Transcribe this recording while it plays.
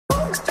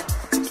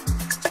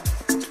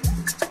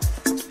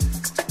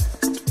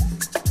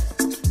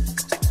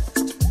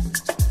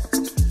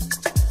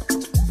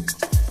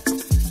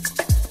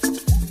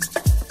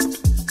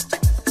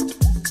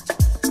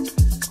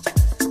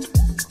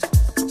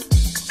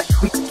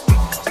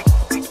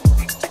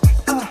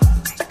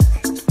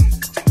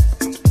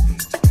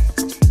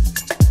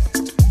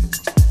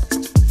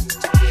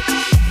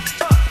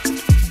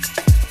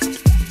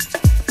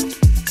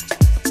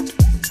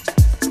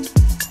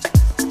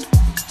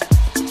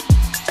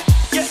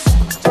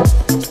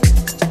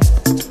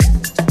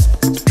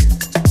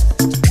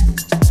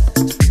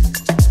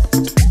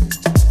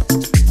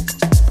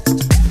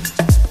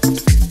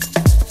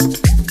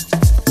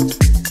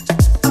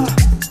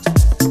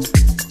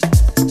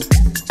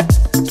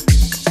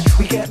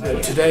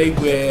today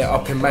we're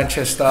up in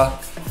Manchester.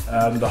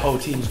 The whole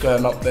team's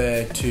going up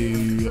there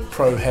to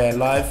Pro Hair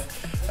Live.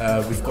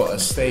 We've got a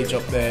stage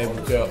up there,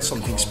 we've got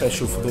something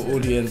special for the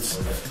audience.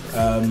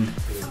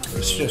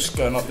 It's just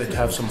going up there to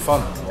have some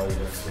fun.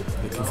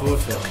 Looking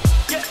forward to it.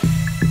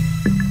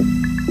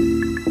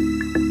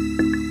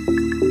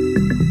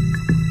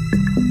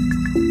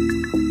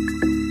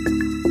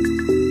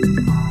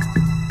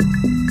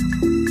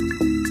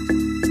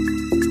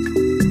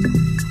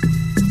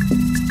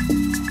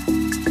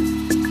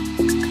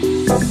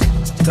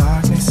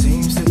 Darkness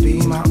seems to be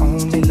my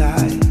only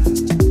light.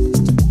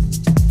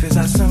 Feels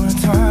like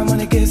summertime when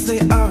it gets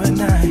late hour at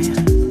night.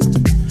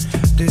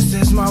 This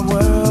is my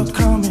world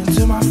coming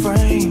to my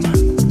frame.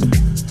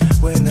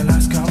 When the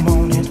lights come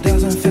on, it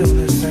doesn't feel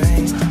the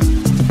same.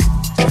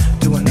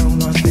 Do I know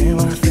nothing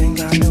when I think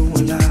I know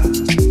a lot?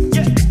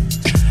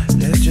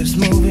 Let's just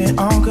move it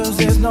on, cause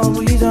there's no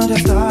reason to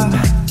stop.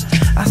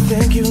 I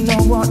think you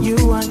know what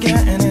you are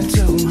getting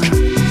into.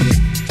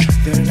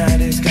 The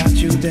night has got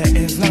you, there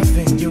is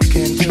nothing you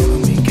can do.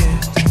 When we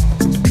get,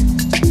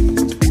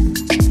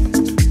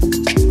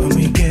 when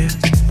we get,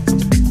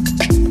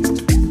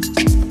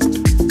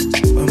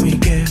 when we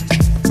get,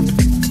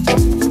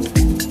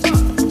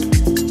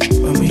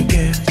 when we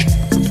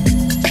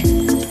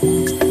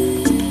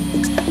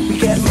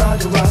get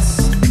murderous.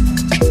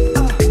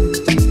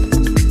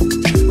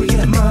 We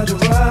get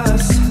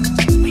murderous.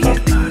 We get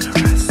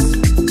murderous.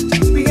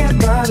 We get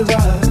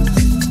murderous.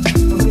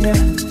 Oh yeah.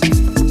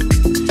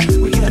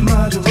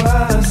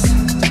 Murderous.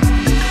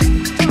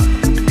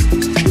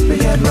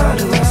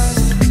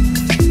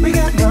 We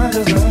get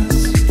murderous.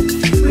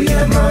 We get murderous. We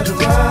get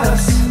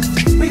murderous.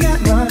 We get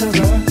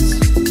murderous.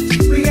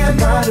 We get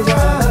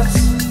murderous.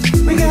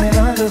 We get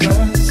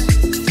murderous.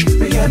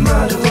 We get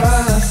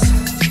murderous.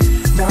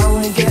 Now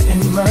we're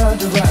getting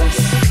murderous.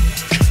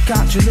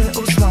 Got your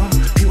little smile.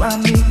 You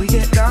and me, we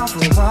get down for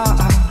a while.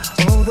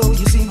 Although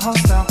you seem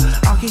hostile,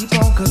 I'll keep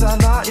on cause I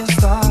like your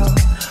style.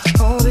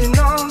 Holding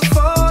on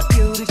for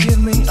you to give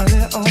me a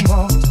little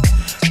more.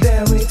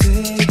 Then we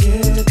take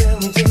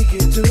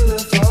it to the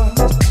floor.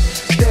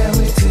 Then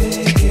we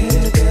take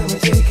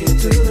it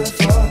to the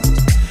floor.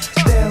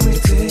 Then we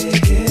take it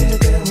to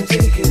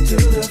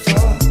the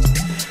floor.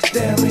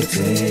 Then we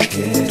take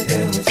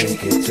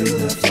it to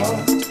the floor.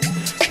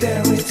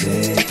 Then we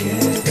take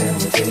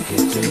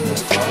it to the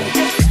floor.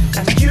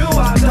 And you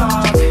are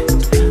dark,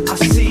 I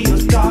see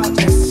your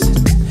darkness.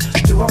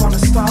 Do I wanna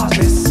start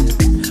this?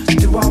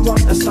 Do I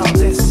want to start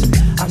this?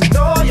 I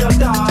know you're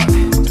dark,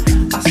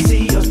 I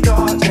see your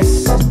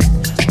darkness.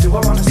 Do I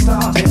want to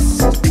start this?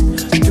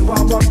 Do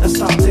I want to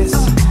start this?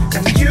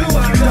 And you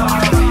are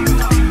dark,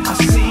 I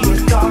see your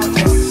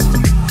darkness.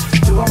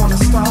 Do I want to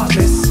start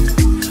this?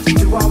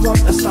 Do I want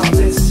to start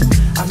this?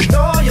 I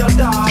know you're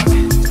dark,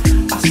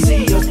 I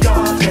see your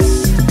darkness.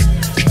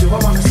 Do I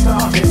want to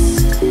start this?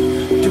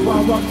 Do I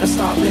want to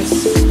start this?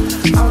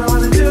 All I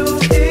want to do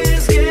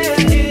is get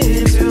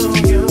into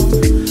you.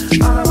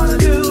 All I want to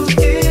do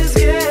is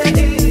get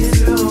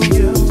into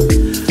you.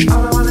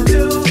 All I want to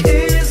do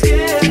is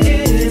get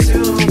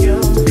into you.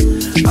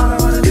 All I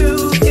want to do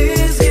is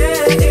get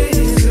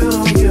into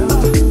you.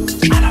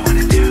 All I want to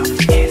do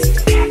is get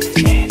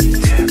into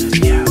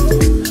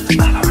you.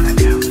 All I want to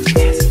do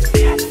is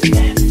get into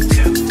you.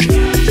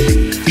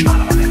 All I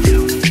want to do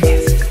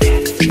is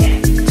get into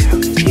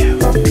you.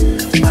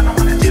 All I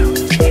want to do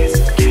is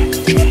get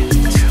into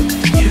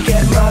you. You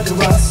get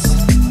murderous.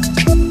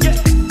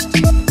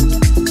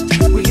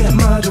 We get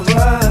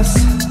murderous.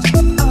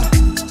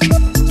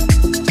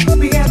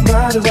 We get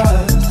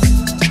murderous.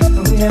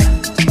 Oh yeah.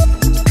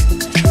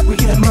 We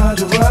get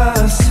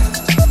murderous.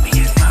 We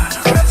get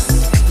murderous.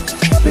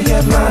 We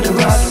get murderous. We get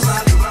murderous.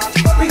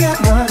 We get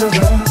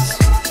murderous.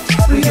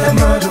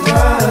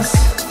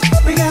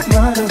 We get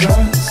murderous.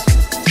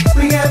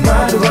 We get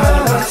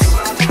murderous.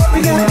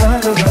 We get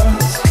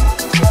murderous.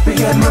 We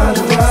get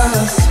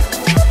murderous.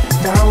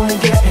 Now we're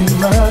getting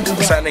murderous.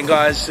 What's happening,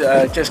 guys?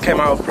 Just came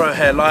out of Pro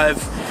Hair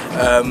Live.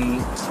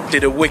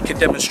 Did a wicked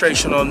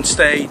demonstration on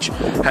stage.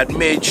 Had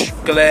Midge,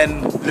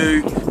 Glenn,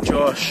 Luke,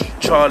 Josh,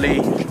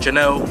 Charlie,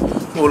 Janelle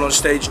all on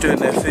stage doing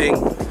their thing.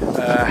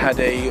 Had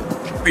a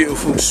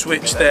beautiful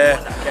switch there,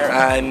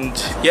 and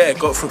yeah,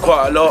 got through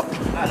quite a lot.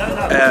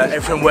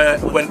 Everything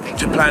went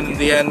to plan in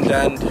the end,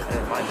 and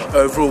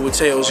overall would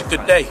say it was a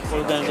good day.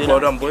 Well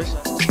done, boys.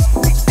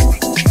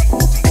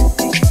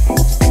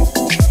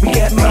 We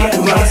get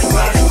murderous.